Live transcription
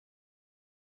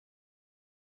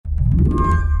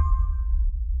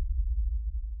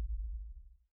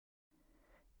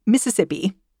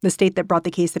Mississippi, the state that brought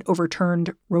the case that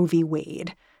overturned Roe v.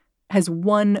 Wade, has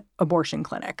one abortion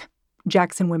clinic,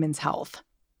 Jackson Women's Health.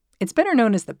 It's better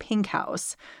known as the Pink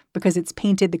House because it's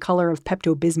painted the color of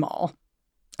Pepto-Bismol.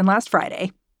 And last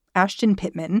Friday, Ashton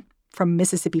Pittman from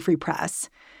Mississippi Free Press,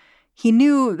 he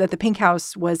knew that the Pink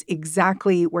House was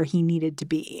exactly where he needed to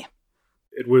be.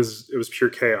 It was pure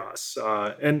chaos,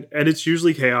 and it's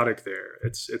usually chaotic there.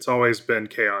 It's always been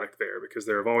chaotic there because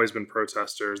there have always been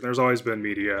protesters and there's always been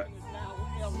media.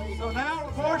 So now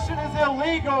abortion is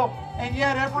illegal, and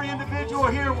yet every individual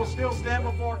here will still stand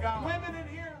before God. Women in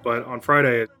here. But on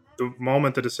Friday, the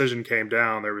moment the decision came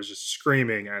down, there was just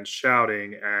screaming and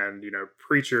shouting and,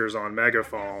 preachers on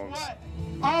megaphones.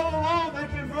 All along,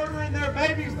 they've been murdering their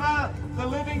babies by the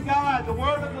living God, the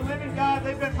word of the living God.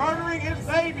 They've been murdering his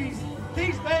babies,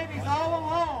 these babies all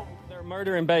along. They're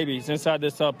murdering babies inside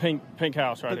this pink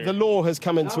house right here. The law has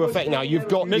come into effect now. You've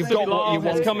got what you want.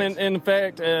 It's come in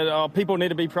effect, and people need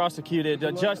to be prosecuted.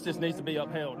 Justice needs to be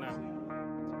upheld now.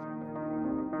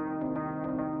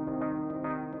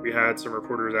 We had some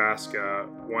reporters ask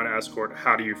one escort,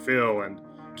 "How do you feel?" And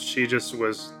she just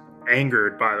was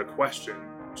angered by the question.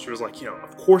 She was like,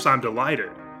 "Of course I'm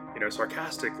delighted,"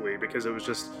 sarcastically, because it was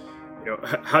just,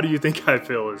 "How do you think I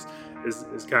feel?"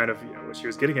 is kind of what she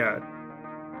was getting at.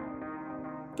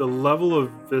 The level of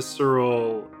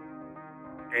visceral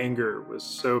anger was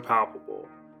so palpable,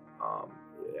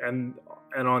 and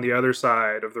on the other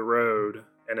side of the road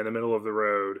and in the middle of the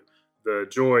road, the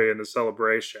joy and the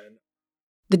celebration.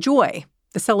 The joy,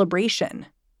 the celebration,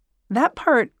 that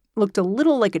part looked a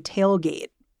little like a tailgate.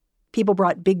 People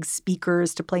brought big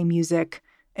speakers to play music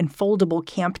and foldable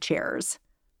camp chairs,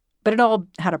 but it all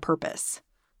had a purpose.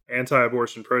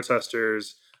 Anti-abortion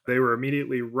protesters, they were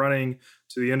immediately running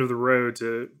to the end of the road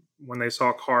when they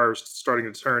saw cars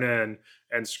starting to turn in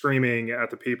and screaming at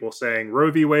the people saying, "Roe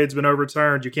v. Wade's been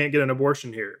overturned. You can't get an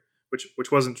abortion here,"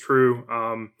 which wasn't true.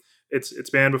 It's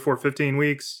banned before 15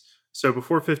 weeks. So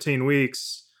before 15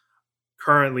 weeks,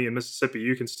 currently in Mississippi,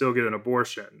 you can still get an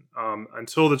abortion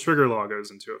until the trigger law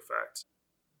goes into effect.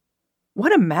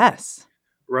 What a mess.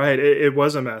 Right. It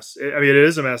was a mess. It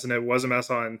is a mess, and it was a mess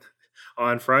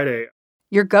on Friday.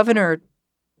 Your governor,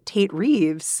 Tate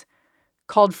Reeves,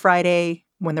 called Friday,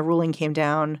 when the ruling came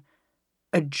down,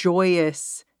 a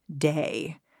joyous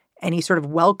day. And he sort of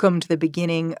welcomed the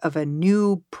beginning of a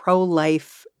new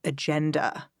pro-life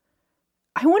agenda.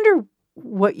 I wonder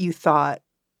what you thought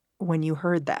when you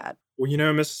heard that.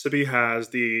 Well, Mississippi has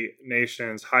the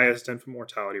nation's highest infant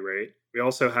mortality rate. We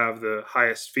also have the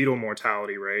highest fetal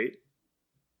mortality rate.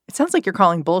 It sounds like you're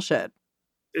calling bullshit.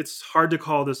 It's hard to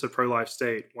call this a pro-life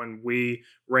state when we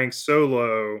rank so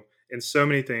low in so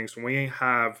many things, when we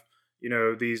have,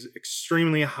 these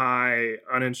extremely high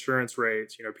uninsurance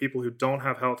rates, people who don't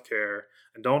have health care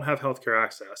and don't have healthcare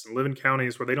access and live in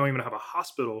counties where they don't even have a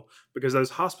hospital because those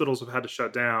hospitals have had to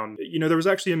shut down. There was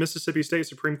actually a Mississippi State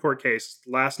Supreme Court case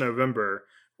last November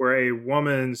where a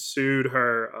woman sued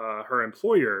her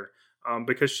employer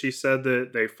because she said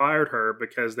that they fired her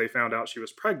because they found out she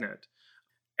was pregnant.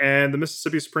 And the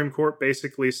Mississippi Supreme Court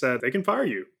basically said they can fire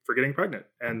you for getting pregnant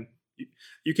and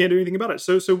you can't do anything about it.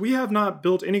 So we have not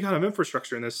built any kind of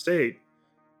infrastructure in this state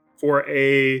for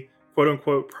a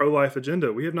quote-unquote pro-life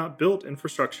agenda. We have not built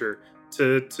infrastructure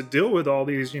to deal with all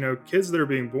these, kids that are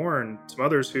being born to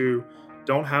mothers who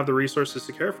don't have the resources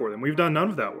to care for them. We've done none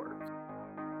of that work.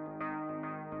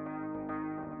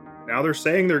 Now they're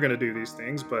saying they're going to do these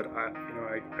things, but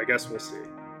I guess we'll see.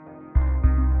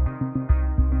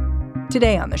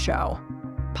 Today on the show,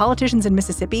 politicians in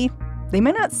Mississippi, they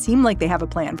may not seem like they have a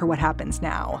plan for what happens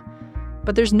now,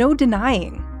 but there's no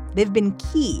denying they've been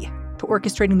key to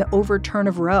orchestrating the overturn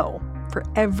of Roe for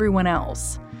everyone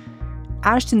else.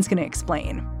 Ashton's going to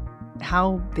explain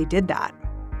how they did that.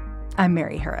 I'm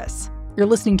Mary Harris. You're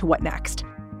listening to What Next?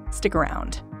 Stick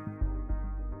around.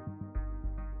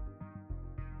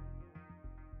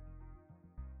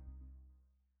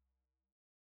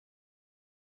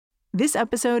 This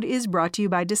episode is brought to you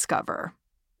by Discover.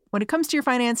 When it comes to your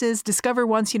finances, Discover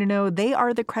wants you to know they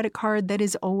are the credit card that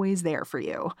is always there for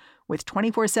you. With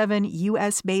 24/7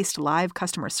 U.S.-based live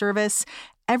customer service,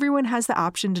 everyone has the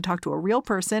option to talk to a real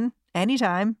person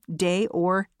anytime, day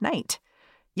or night.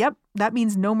 Yep, that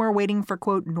means no more waiting for,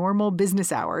 quote, normal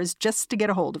business hours just to get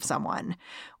a hold of someone.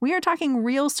 We are talking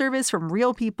real service from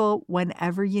real people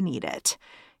whenever you need it.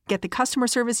 Get the customer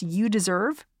service you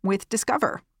deserve with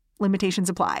Discover. Limitations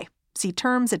apply. See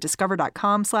terms at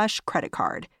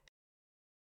discover.com/creditcard.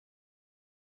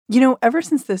 Ever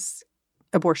since this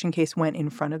abortion case went in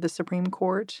front of the Supreme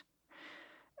Court,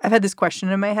 I've had this question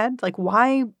in my head, like,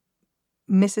 why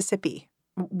Mississippi?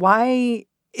 Why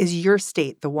is your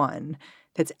state the one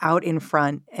that's out in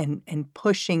front and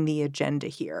pushing the agenda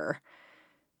here?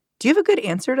 Do you have a good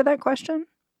answer to that question?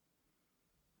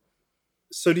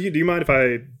 So do you mind if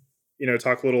I,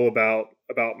 talk a little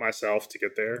about myself to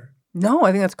get there? No,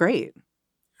 I think that's great.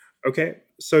 Okay.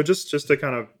 So just to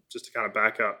kind of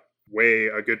back up way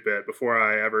a good bit before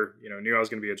I ever, knew I was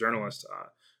going to be a journalist.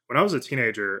 When I was a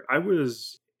teenager, I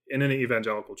was in an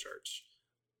evangelical church,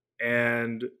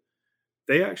 and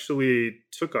they actually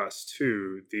took us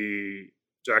to the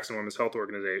Jackson Women's Health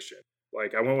Organization.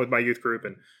 Like, I went with my youth group,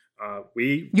 and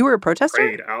You were a protester?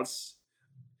 prayed out.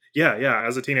 Yeah.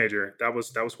 As a teenager, that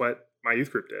was what my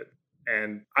youth group did,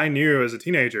 and I knew as a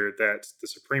teenager that the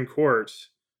Supreme Court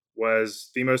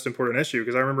was the most important issue,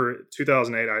 because I remember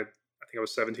 2008. I think I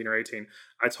was 17 or 18.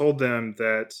 I told them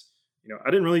that I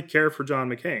didn't really care for John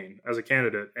McCain as a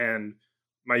candidate, and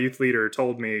my youth leader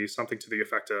told me something to the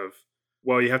effect of,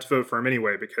 well, you have to vote for him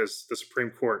anyway because the Supreme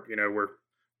Court, we're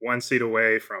one seat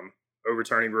away from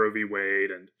overturning Roe v. Wade.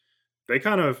 And they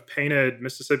kind of painted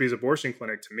Mississippi's abortion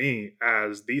clinic to me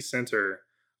as the center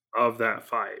of that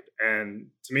fight. And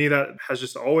to me, that has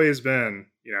just always been,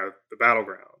 the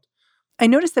battleground. I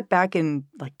noticed that back in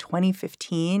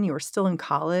 2015, you were still in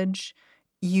college.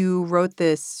 You wrote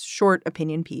this short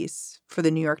opinion piece for the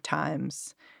New York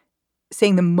Times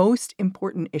saying the most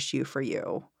important issue for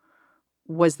you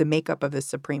was the makeup of the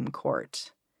Supreme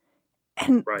Court.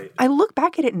 And right. I look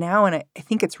back at it now and I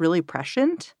think it's really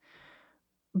prescient.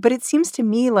 But it seems to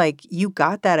me like you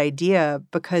got that idea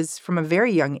because from a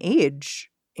very young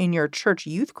age in your church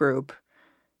youth group,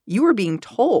 you were being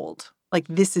told,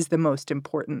 this is the most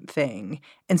important thing.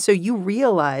 And so you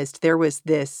realized there was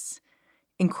this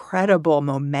incredible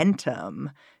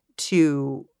momentum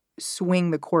to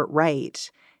swing the court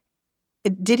right.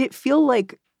 Did it feel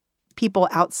like people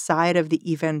outside of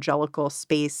the evangelical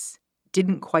space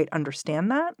didn't quite understand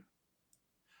that?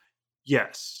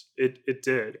 Yes, it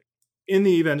did. In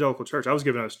the evangelical church, I was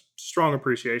given a strong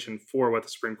appreciation for what the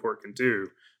Supreme Court can do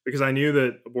because I knew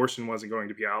that abortion wasn't going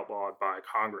to be outlawed by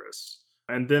Congress.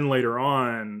 And then later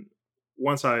on,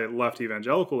 once I left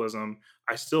evangelicalism,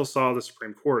 I still saw the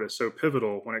Supreme Court as so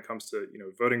pivotal when it comes to,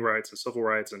 voting rights and civil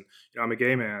rights. And, I'm a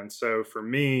gay man. So for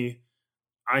me,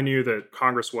 I knew that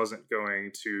Congress wasn't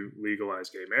going to legalize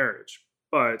gay marriage,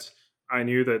 but I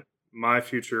knew that my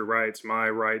future rights, my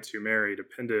right to marry,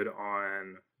 depended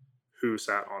on who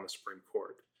sat on the Supreme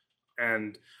Court.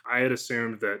 And I had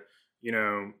assumed that,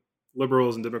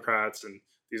 liberals and Democrats and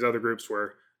these other groups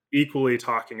were equally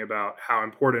talking about how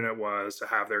important it was to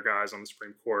have their guys on the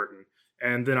Supreme Court.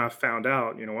 And then I found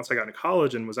out, once I got into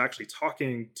college and was actually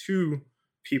talking to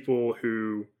people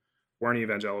who weren't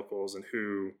evangelicals and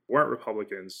who weren't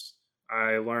Republicans,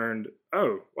 I learned,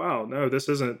 oh, wow, no, this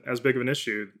isn't as big of an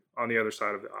issue on the other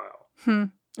side of the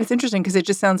aisle. It's interesting because it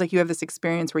just sounds like you have this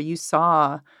experience where you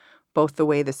saw both the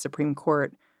way the Supreme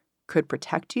Court could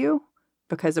protect you,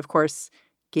 because, of course,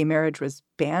 gay marriage was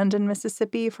banned in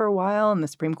Mississippi for a while, and the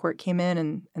Supreme Court came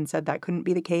in and said that couldn't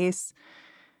be the case.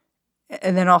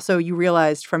 And then also you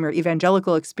realized from your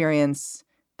evangelical experience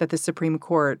that the Supreme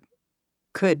Court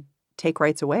could take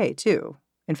rights away, too.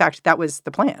 In fact, that was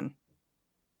the plan.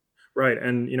 Right.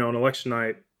 And, on election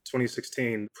night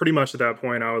 2016, pretty much at that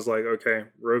point, I was like, okay,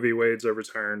 Roe v. Wade's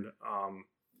overturned.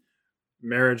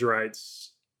 Marriage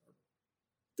rights,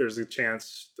 there's a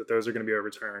chance that those are going to be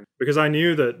overturned. Because I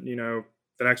knew that,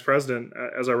 the next president,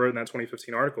 as I wrote in that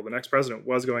 2015 article, the next president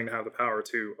was going to have the power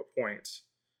to appoint,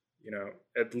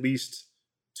 at least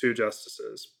 2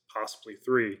 justices, possibly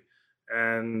 3.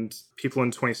 And people in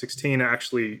 2016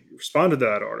 actually responded to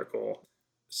that article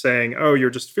saying, oh, you're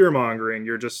just fear-mongering.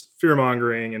 You're just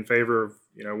fear-mongering in favor of,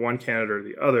 one candidate or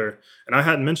the other. And I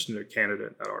hadn't mentioned a candidate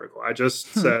in that article. I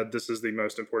just said this is the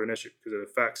most important issue because it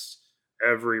affects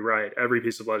every right, every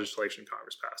piece of legislation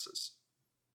Congress passes.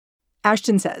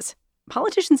 Ashton says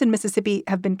politicians in Mississippi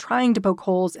have been trying to poke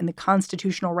holes in the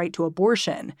constitutional right to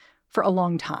abortion for a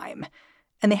long time.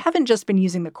 And they haven't just been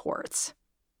using the courts.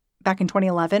 Back in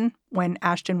 2011, when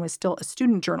Ashton was still a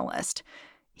student journalist,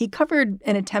 he covered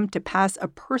an attempt to pass a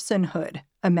personhood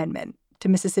amendment to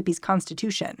Mississippi's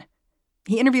constitution.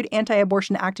 He interviewed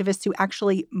anti-abortion activists who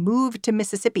actually moved to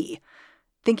Mississippi,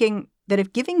 thinking that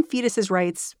if giving fetuses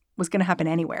rights was going to happen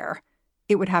anywhere,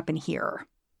 it would happen here.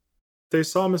 They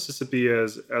saw Mississippi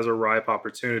as a ripe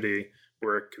opportunity.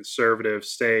 We're a conservative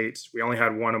state. We only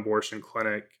had one abortion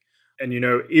clinic. And,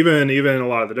 even a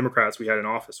lot of the Democrats we had in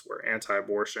office were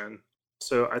anti-abortion.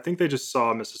 So I think they just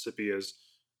saw Mississippi as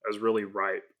really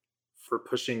ripe for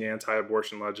pushing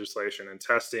anti-abortion legislation and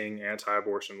testing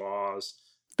anti-abortion laws.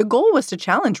 The goal was to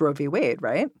challenge Roe v. Wade,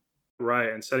 right? Right,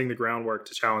 and setting the groundwork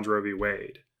to challenge Roe v.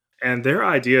 Wade. And their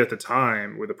idea at the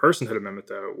time with the Personhood Amendment,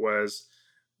 though, was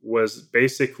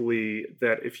basically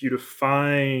that if you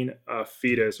define a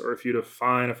fetus or if you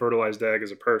define a fertilized egg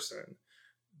as a person,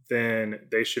 then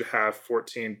they should have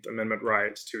 14th Amendment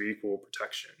rights to equal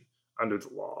protection under the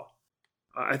law.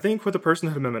 I think what the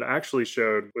Personhood Amendment actually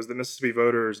showed was that Mississippi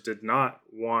voters did not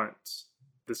want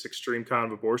this extreme kind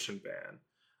of abortion ban.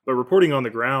 But reporting on the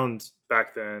ground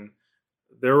back then,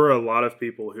 there were a lot of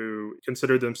people who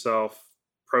considered themselves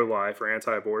pro-life or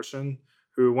anti-abortion,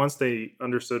 who once they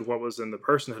understood what was in the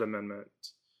Personhood Amendment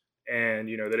and,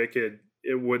 that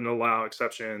it wouldn't allow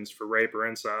exceptions for rape or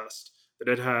incest, that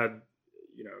it had,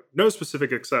 no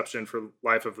specific exception for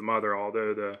life of the mother,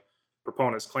 although the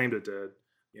proponents claimed it did,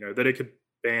 that it could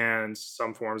ban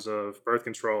some forms of birth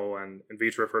control and in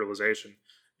vitro fertilization.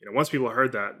 Once people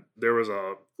heard that, there was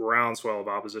a groundswell of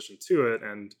opposition to it.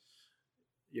 And,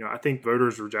 I think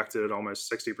voters rejected it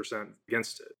almost 60%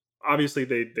 against it. Obviously,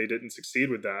 they didn't succeed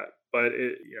with that. But,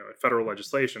 in federal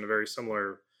legislation, a very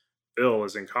similar bill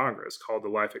is in Congress called the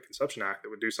Life at Conception Act that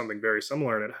would do something very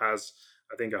similar. And it has,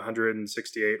 I think,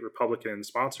 168 Republican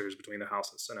sponsors between the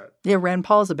House and Senate. Yeah, Rand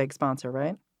Paul's a big sponsor,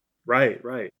 right?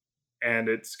 Right. And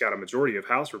it's got a majority of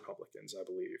House Republicans, I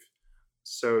believe.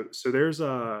 So there's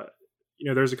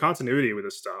there's a continuity with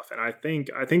this stuff. And I think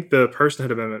the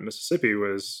Personhood Amendment in Mississippi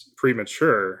was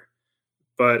premature,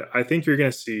 but I think you're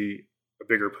going to see a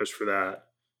bigger push for that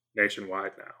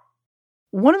nationwide now.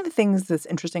 One of the things that's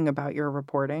interesting about your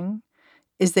reporting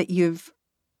is that you've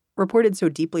reported so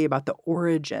deeply about the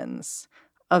origins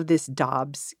of this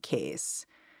Dobbs case,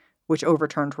 which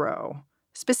overturned Roe.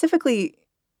 Specifically,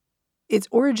 its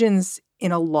origins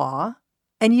in a law,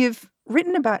 and you've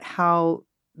written about how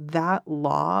that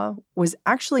law was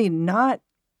actually not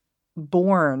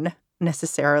born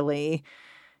necessarily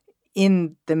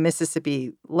in the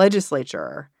Mississippi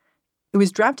legislature. It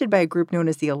was drafted by a group known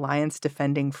as the Alliance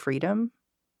Defending Freedom.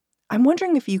 I'm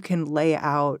wondering if you can lay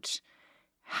out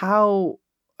how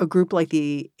a group like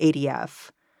the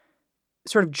ADF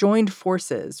sort of joined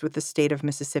forces with the state of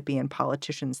Mississippi and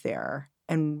politicians there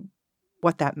and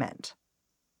what that meant.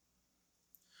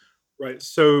 Right.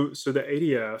 So the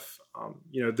ADF,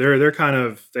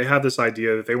 they're they have this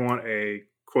idea that they want a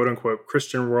quote unquote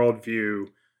Christian worldview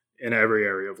in every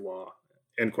area of law,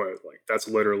 end quote. Like that's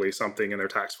literally something in their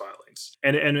tax filings.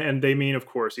 And they mean, of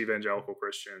course, evangelical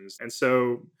Christians. And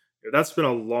so that's been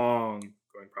a long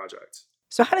going project.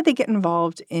 So how did they get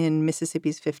involved in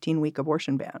Mississippi's 15-week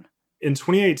abortion ban? In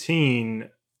 2018,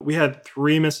 we had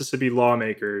 3 Mississippi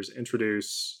lawmakers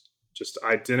introduce just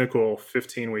identical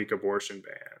 15-week abortion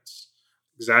bans.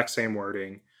 Exact same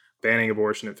wording, banning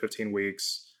abortion at 15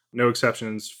 weeks, no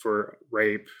exceptions for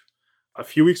rape. A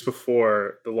few weeks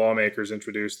before the lawmakers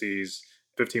introduced these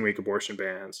 15-week abortion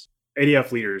bans,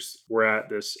 ADF leaders were at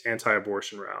this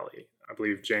anti-abortion rally, I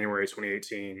believe January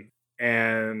 2018,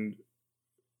 and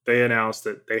they announced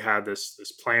that they had this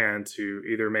plan to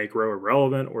either make Roe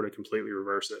irrelevant or to completely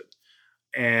reverse it.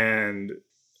 And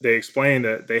they explained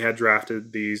that they had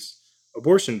drafted these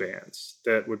abortion bans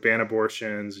that would ban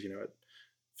abortions, at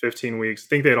 15 weeks. I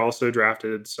think they had also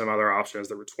drafted some other options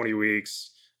that were 20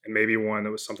 weeks and maybe one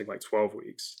that was something like 12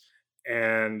 weeks.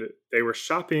 And they were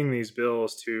shopping these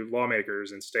bills to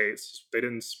lawmakers in states. They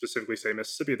didn't specifically say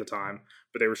Mississippi at the time,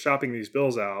 but they were shopping these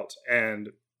bills out. And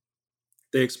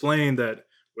they explained that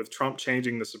with Trump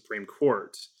changing the Supreme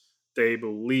Court, they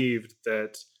believed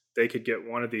that they could get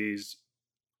one of these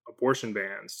abortion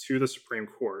bans to the Supreme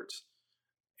Court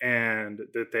and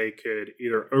that they could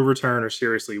either overturn or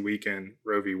seriously weaken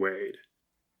Roe v. Wade.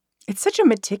 It's such a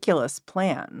meticulous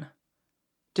plan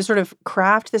to sort of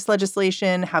craft this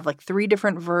legislation, have like 3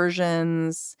 different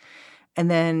versions,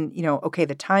 and then, okay,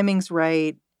 the timing's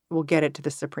right, we'll get it to the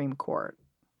Supreme Court.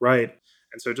 Right.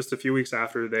 And so just a few weeks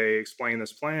after they explained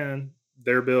this plan,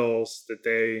 their bills that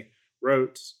they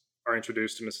wrote are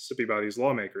introduced to Mississippi by these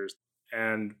lawmakers.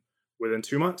 And within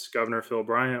 2 months, Governor Phil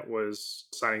Bryant was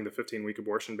signing the 15-week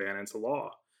abortion ban into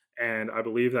law. And I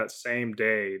believe that same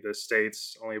day, the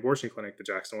state's only abortion clinic, the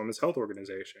Jackson Women's Health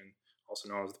Organization, also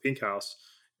known as the Pink House,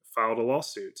 filed a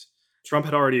lawsuit. Trump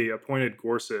had already appointed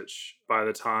Gorsuch by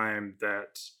the time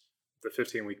that the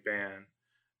 15-week ban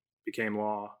became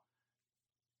law.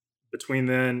 Between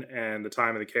then and the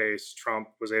time of the case, Trump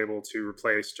was able to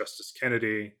replace Justice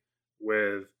Kennedy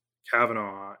with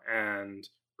Kavanaugh and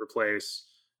replace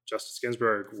Justice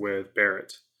Ginsburg with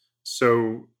Barrett.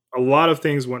 So a lot of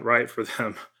things went right for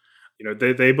them.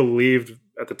 They believed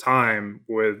at the time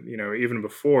with, even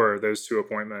before those 2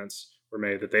 appointments were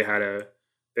made, that they had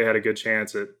a good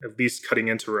chance at least cutting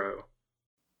into Roe.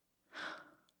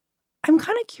 I'm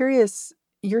kind of curious,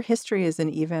 your history as an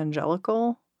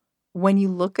evangelical, When you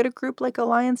look at a group like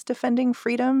Alliance Defending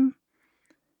Freedom,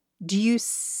 do you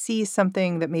see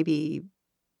something that maybe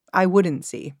I wouldn't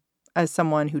see as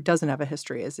someone who doesn't have a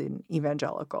history as an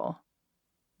evangelical?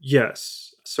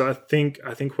 Yes. So I think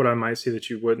what I might see that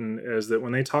you wouldn't is that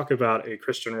when they talk about a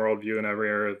Christian worldview in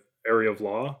every area of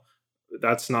law,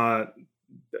 that's not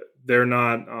they're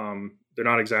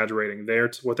not exaggerating.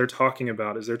 What they're talking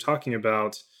about is they're talking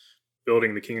about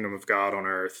building the kingdom of God on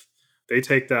earth. They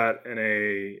take that in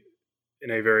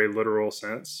a very literal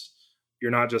sense.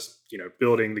 You're not just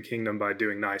building the kingdom by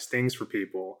doing nice things for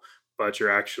people, but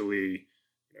you're actually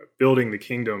building the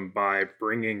kingdom by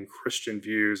bringing Christian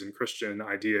views and Christian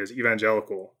ideas,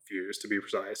 evangelical views to be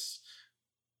precise,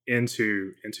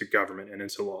 into government and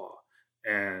into law.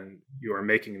 And you are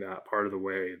making that part of the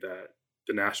way that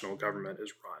the national government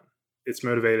is run. It's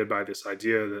motivated by this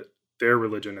idea that their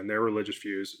religion and their religious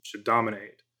views should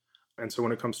dominate. And so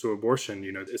when it comes to abortion,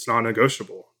 it's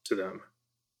non-negotiable to them.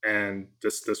 And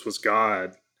this was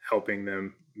God helping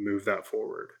them move that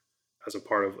forward as a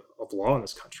part of law in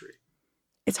this country.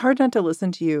 It's hard not to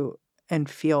listen to you and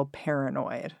feel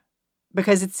paranoid,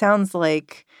 because it sounds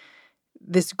like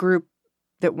this group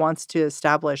that wants to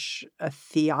establish a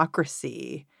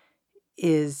theocracy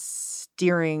is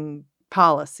steering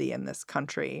policy in this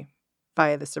country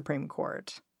via the Supreme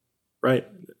Court. Right.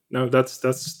 No, that's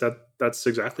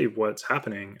exactly what's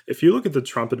happening. If you look at the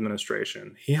Trump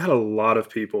administration, he had a lot of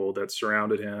people that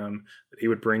surrounded him that he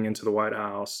would bring into the White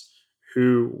House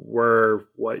who were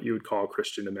what you would call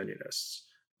Christian dominionists.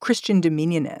 Christian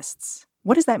dominionists.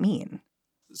 What does that mean?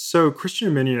 So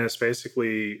Christian dominionists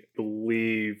basically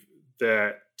believe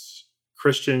that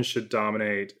Christians should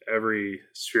dominate every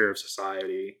sphere of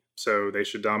society. So they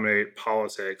should dominate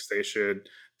politics. They should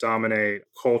dominate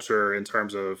culture in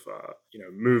terms of,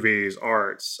 movies,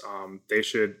 arts. They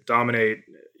should dominate,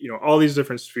 all these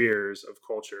different spheres of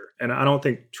culture. And I don't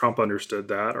think Trump understood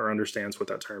that or understands what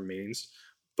that term means.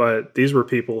 But these were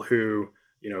people who,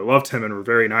 loved him and were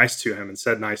very nice to him and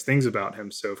said nice things about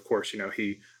him. So, of course,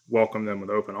 he welcomed them with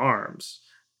open arms.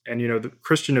 And, the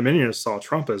Christian dominionists saw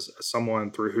Trump as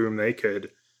someone through whom they could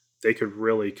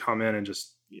really come in and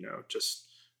just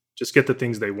get the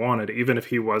things they wanted, even if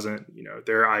he wasn't,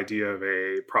 their idea of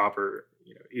a proper,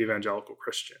 evangelical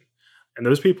Christian. And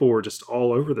those people were just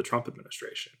all over the Trump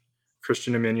administration.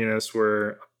 Christian dominionists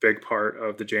were a big part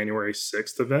of the January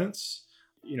 6th events.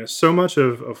 So much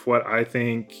of what I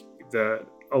think that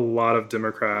a lot of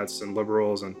Democrats and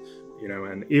liberals and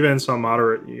even some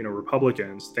moderate,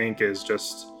 Republicans think is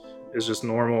just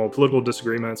normal political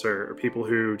disagreements or people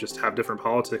who just have different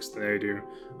politics than they do.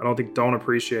 I don't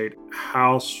appreciate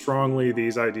how strongly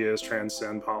these ideas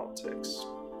transcend politics.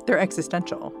 They're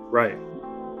existential. Right.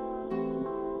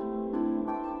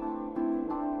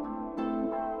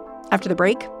 After the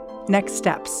break, next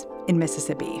steps in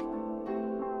Mississippi.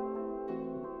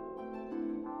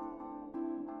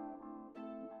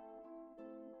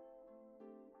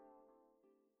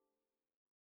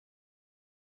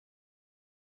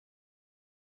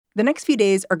 The next few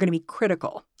days are going to be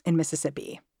critical in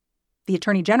Mississippi. The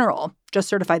Attorney General just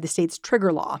certified the state's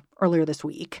trigger law earlier this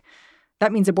week.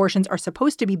 That means abortions are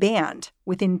supposed to be banned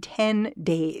within 10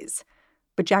 days.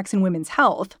 But Jackson Women's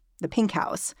Health, the Pink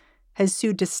House, has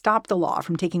sued to stop the law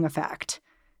from taking effect.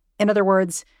 In other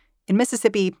words, in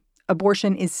Mississippi,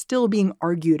 abortion is still being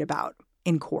argued about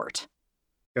in court.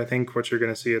 I think what you're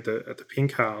going to see at the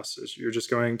Pink House is you're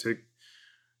going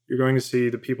to see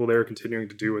the people there continuing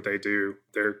to do what they do.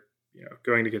 They're,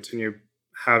 going to continue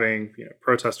having,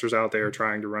 protesters out there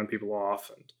trying to run people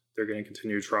off, and they're going to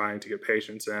continue trying to get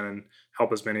patients in and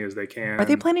help as many as they can. Are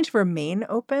they planning to remain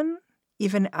open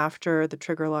even after the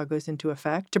trigger law goes into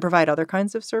effect to provide other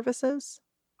kinds of services?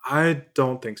 I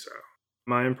don't think so.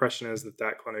 My impression is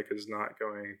that clinic is not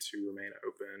going to remain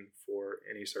open for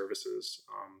any services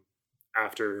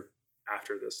after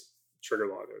this trigger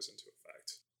law goes into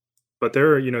effect. But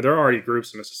there are already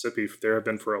groups in Mississippi, there have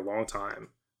been for a long time,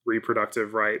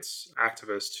 reproductive rights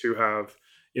activists who have,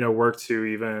 worked to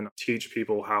even teach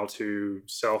people how to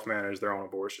self-manage their own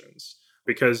abortions.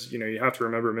 Because, you have to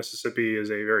remember Mississippi is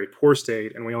a very poor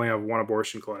state and we only have one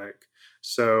abortion clinic.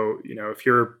 So, if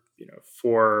you're,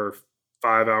 4 or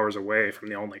 5 hours away from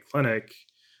the only clinic,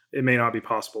 it may not be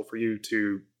possible for you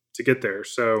to get there.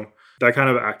 So that kind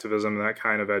of activism, that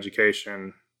kind of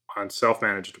education on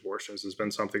self-managed abortions has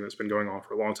been something that's been going on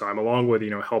for a long time, along with,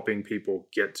 helping people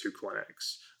get to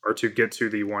clinics or to get to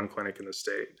the one clinic in the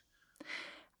state.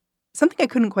 Something I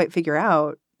couldn't quite figure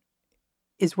out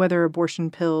is whether abortion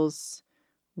pills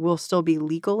will still be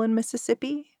legal in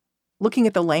Mississippi. Looking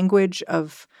at the language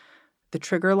of the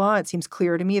trigger law, it seems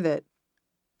clear to me that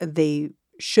they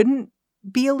shouldn't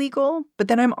be illegal. But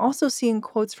then I'm also seeing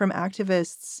quotes from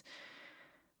activists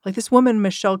like this woman,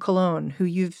 Michelle Colon, who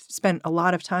you've spent a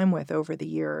lot of time with over the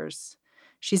years.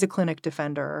 She's a clinic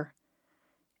defender.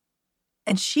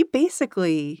 And she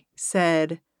basically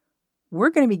said,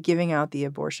 we're going to be giving out the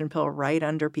abortion pill right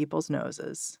under people's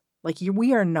noses. Like,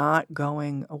 we are not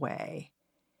going away.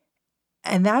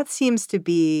 And that seems to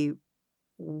be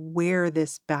where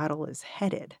this battle is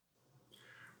headed.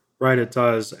 Right, it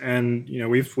does. And,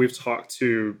 we've talked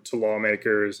to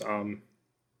lawmakers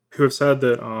who have said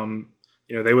that,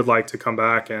 they would like to come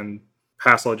back and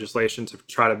pass legislation to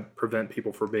try to prevent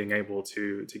people from being able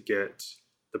to get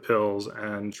the pills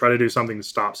and try to do something to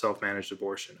stop self-managed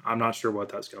abortion. I'm not sure what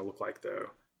that's going to look like, though.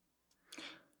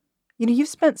 You've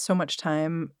spent so much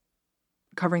time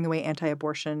covering the way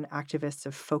anti-abortion activists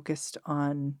have focused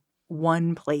on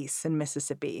one place in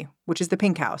Mississippi, which is the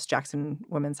Pink House, Jackson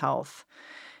Women's Health,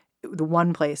 the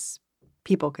one place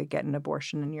people could get an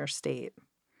abortion in your state.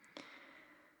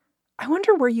 I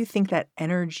wonder where you think that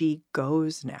energy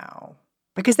goes now,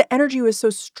 because the energy was so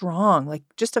strong. Like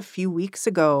just a few weeks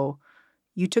ago,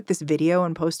 you took this video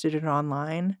and posted it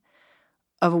online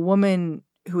of a woman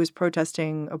who was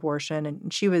protesting abortion,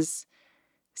 and she was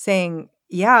saying,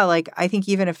 yeah, like, I think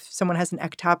even if someone has an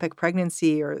ectopic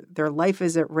pregnancy or their life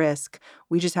is at risk,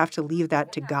 we just have to leave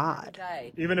that to God.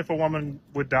 Even if a woman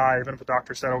would die, even if a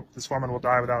doctor said, oh, this woman will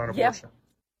die without an abortion.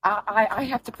 I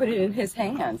have to put it in his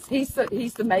hands. He's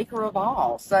the maker of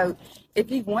all. So if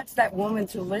he wants that woman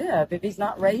to live, if he's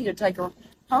not ready to take her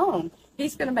home,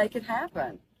 he's going to make it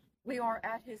happen. We are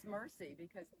at his mercy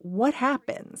because... What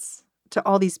happens to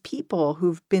all these people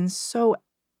who've been so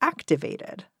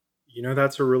activated?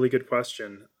 That's a really good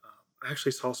question. I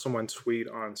actually saw someone tweet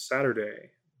on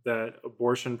Saturday that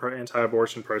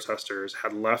anti-abortion protesters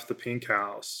had left the Pink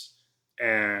House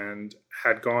and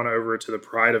had gone over to the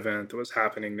Pride event that was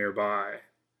happening nearby,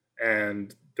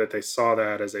 and that they saw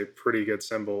that as a pretty good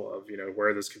symbol of,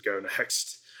 where this could go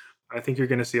next. I think you're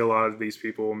going to see a lot of these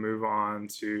people move on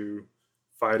to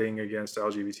fighting against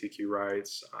LGBTQ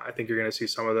rights. I think you're going to see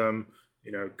some of them,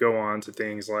 go on to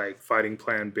things like fighting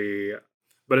Plan B.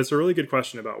 But it's a really good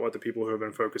question about what the people who have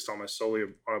been focused almost solely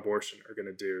on abortion are going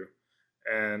to do.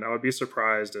 And I would be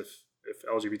surprised if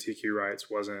LGBTQ rights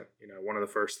wasn't, one of the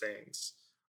first things.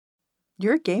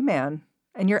 You're a gay man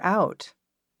and you're out.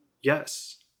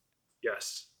 Yes.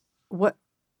 What?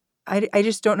 I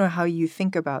just don't know how you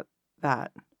think about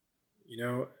that.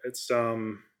 It's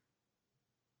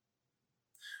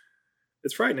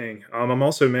frightening. I'm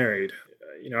also married.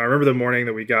 I remember the morning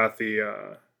that we got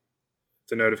the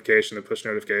notification, the push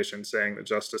notification saying that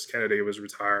Justice Kennedy was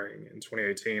retiring in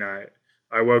 2018.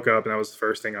 I woke up and that was the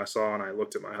first thing I saw, and I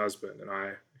looked at my husband and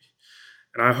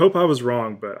I hope I was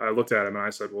wrong, but I looked at him and I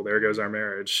said, well, there goes our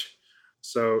marriage.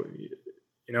 So,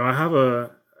 I have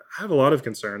a lot of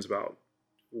concerns about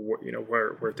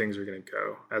where things are going to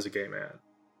go as a gay man.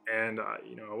 And, I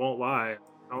won't lie.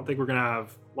 I don't think we're going to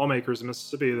have lawmakers in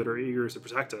Mississippi that are eager to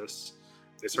protect us.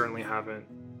 They certainly haven't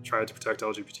tried to protect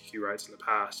LGBTQ rights in the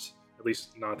past, at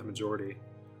least not the majority.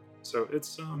 So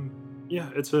it's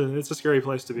a scary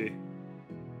place to be.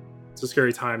 It's a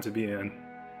scary time to be in.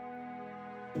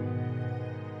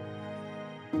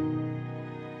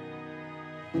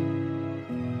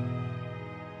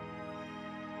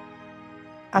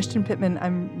 Ashton Pittman,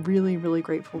 I'm really, really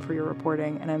grateful for your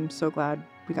reporting, and I'm so glad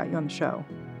we got you on the show.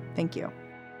 Thank you.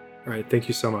 All right, thank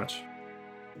you so much.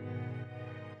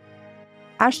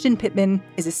 Ashton Pittman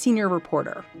is a senior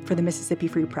reporter for the Mississippi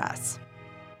Free Press.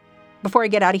 Before I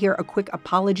get out of here, a quick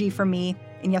apology from me.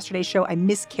 In yesterday's show, I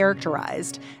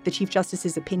mischaracterized the Chief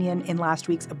Justice's opinion in last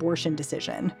week's abortion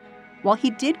decision. While he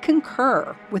did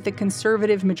concur with the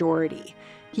conservative majority,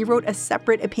 he wrote a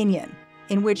separate opinion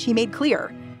in which he made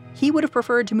clear he would have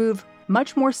preferred to move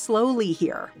much more slowly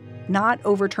here, not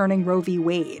overturning Roe v.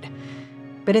 Wade.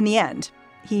 But in the end,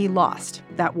 he lost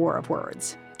that war of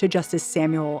words to Justice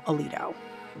Samuel Alito.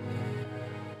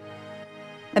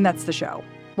 And that's the show.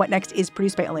 What Next is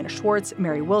produced by Elena Schwartz,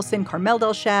 Mary Wilson, Carmel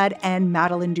Delshad, and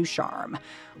Madeline Ducharme.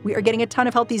 We are getting a ton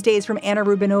of help these days from Anna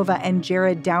Rubinova and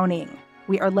Jared Downing.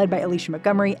 We are led by Alicia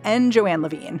Montgomery and Joanne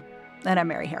Levine. And I'm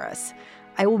Mary Harris.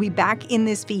 I will be back in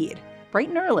this feed bright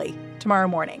and early tomorrow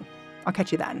morning. I'll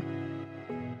catch you then.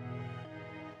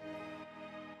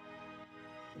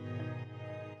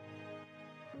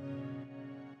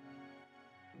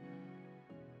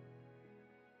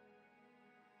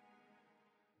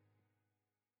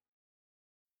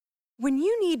 When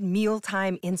you need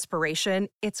mealtime inspiration,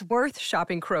 it's worth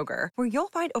shopping Kroger, where you'll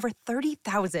find over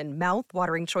 30,000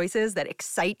 mouth-watering choices that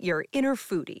excite your inner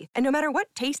foodie. And no matter what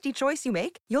tasty choice you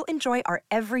make, you'll enjoy our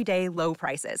everyday low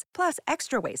prices, plus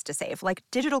extra ways to save, like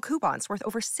digital coupons worth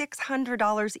over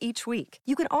 $600 each week.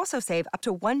 You can also save up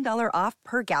to $1 off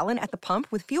per gallon at the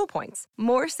pump with fuel points.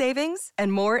 More savings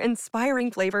and more inspiring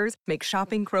flavors make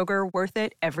shopping Kroger worth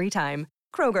it every time.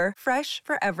 Kroger, fresh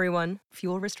for everyone.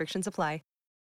 Fuel restrictions apply.